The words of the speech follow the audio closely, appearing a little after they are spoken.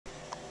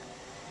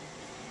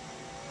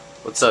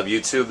What's up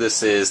YouTube?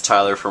 This is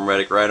Tyler from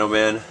Rhino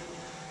Man.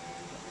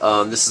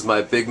 This is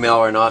my big male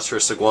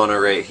Rhinocerous Iguana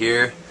right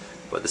here,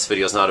 but this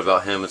video is not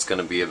about him, it's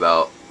going to be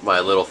about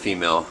my little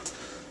female.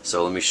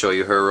 So let me show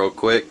you her real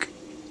quick.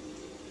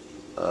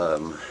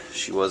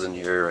 She wasn't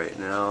here right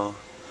now.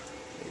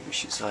 Maybe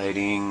she's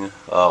hiding.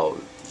 Oh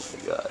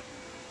my god.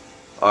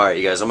 Alright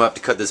you guys, I'm going to have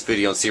to cut this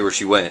video and see where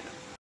she went.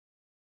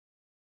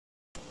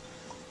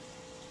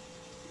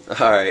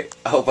 Alright,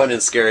 I hope I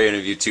didn't scare any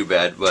of you too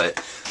bad,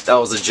 but that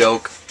was a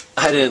joke.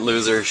 I didn't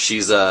lose her.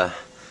 She's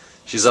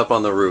up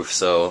on the roof,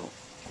 so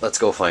let's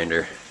go find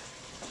her.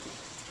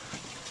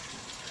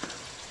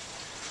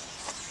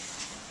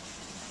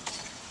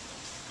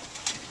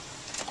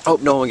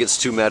 Hope no one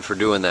gets too mad for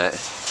doing that.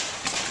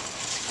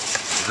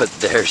 But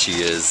there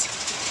she is.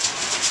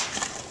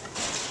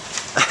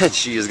 And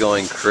she is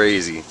going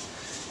crazy.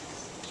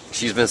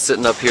 She's been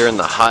sitting up here in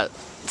the hot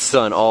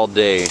sun all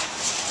day.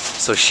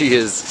 So she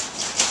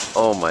is,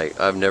 oh my,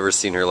 I've never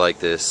seen her like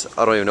this.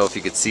 I don't even know if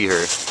you could see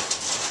her.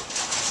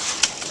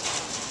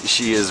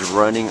 She is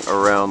running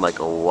around like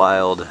a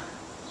wild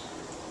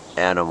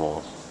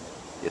animal,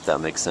 if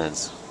that makes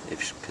sense,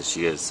 because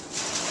she is.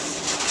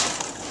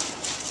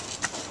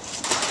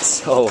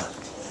 So,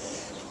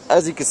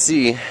 as you can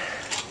see,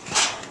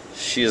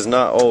 she is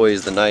not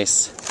always the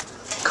nice,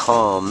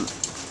 calm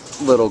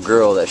little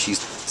girl that she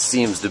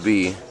seems to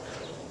be.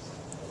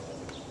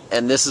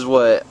 And this is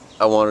what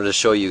I wanted to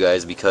show you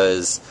guys,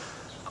 because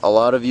a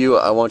lot of you,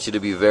 I want you to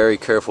be very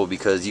careful,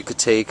 because you could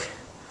take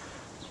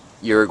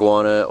your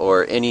iguana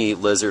or any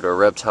lizard or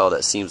reptile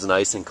that seems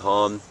nice and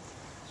calm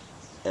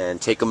and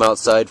take them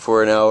outside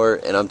for an hour,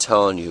 and I'm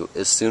telling you,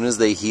 as soon as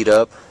they heat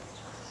up,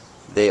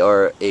 they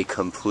are a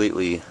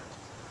completely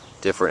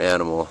different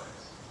animal.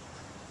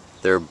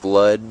 Their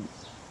blood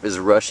is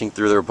rushing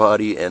through their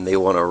body and they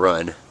want to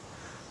run.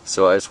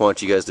 So I just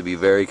want you guys to be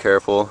very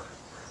careful,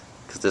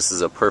 because this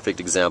is a perfect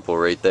example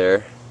right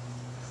there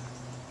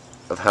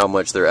of how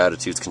much their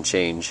attitudes can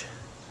change.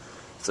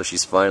 So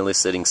she's finally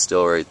sitting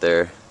still right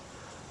there.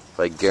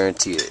 I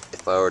guarantee it,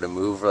 if I were to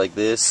move like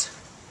this,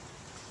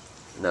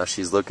 now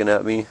she's looking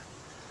at me,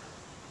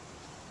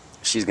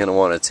 she's going to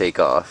want to take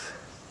off.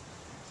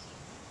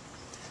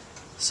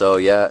 So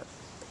yeah,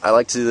 I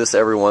like to do this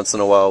every once in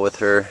a while with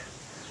her,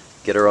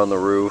 get her on the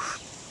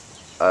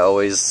roof. I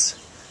always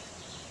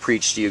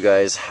preach to you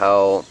guys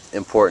how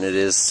important it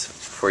is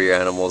for your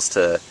animals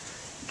to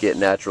get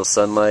natural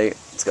sunlight.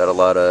 It's got a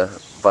lot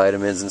of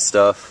vitamins and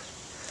stuff,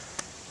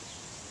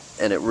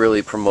 and it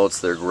really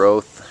promotes their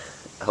growth.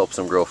 Helps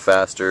them grow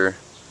faster,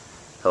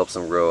 helps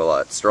them grow a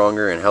lot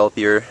stronger and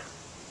healthier.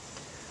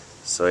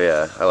 So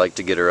yeah, I like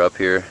to get her up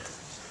here.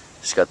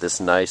 She's got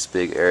this nice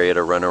big area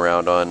to run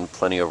around on,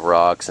 plenty of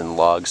rocks and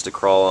logs to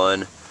crawl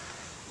on.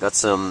 Got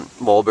some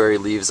mulberry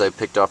leaves I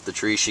picked off the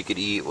tree she could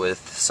eat,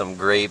 with some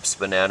grapes,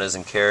 bananas,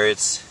 and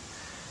carrots.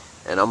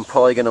 And I'm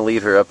probably going to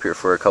leave her up here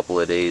for a couple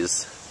of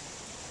days.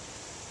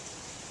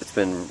 It's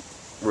been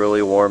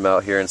really warm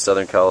out here in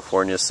Southern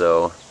California,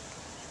 so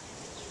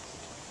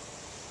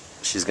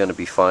she's going to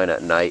be fine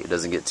at night. It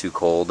doesn't get too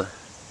cold.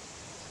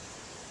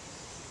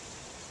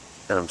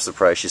 And I'm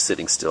surprised she's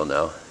sitting still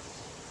now.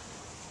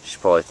 She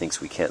probably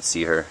thinks we can't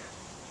see her.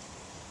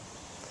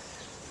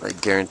 I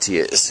guarantee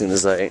it, as soon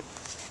as I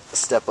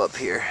step up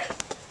here.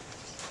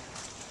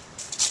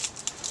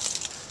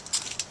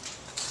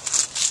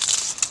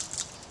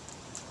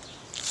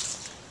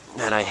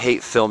 Man, I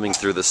hate filming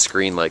through the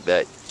screen like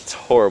that. It's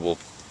horrible.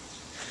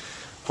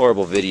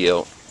 Horrible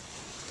video.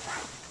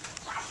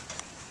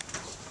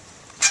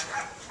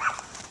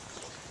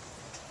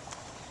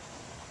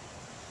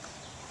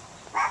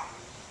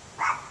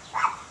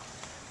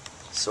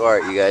 So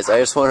alright you guys, I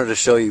just wanted to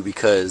show you,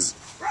 because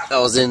I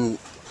was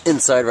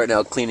inside right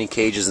now cleaning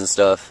cages and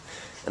stuff,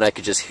 and I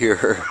could just hear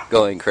her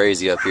going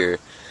crazy up here.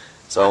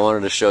 So I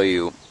wanted to show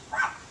you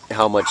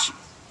how much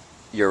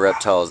your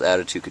reptile's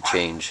attitude could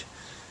change,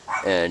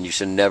 and you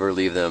should never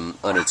leave them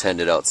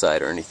unattended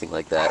outside or anything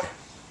like that,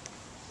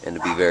 and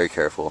to be very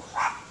careful.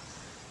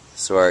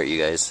 So alright you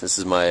guys, this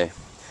is my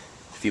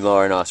female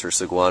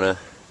Rhinocerous Iguana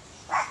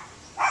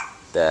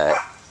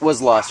that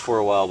was lost for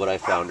a while, but I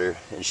found her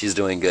and she's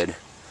doing good.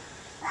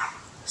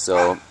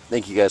 So,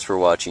 thank you guys for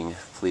watching.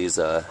 Please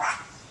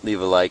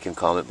leave a like and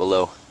comment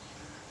below.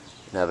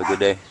 And have a good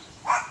day.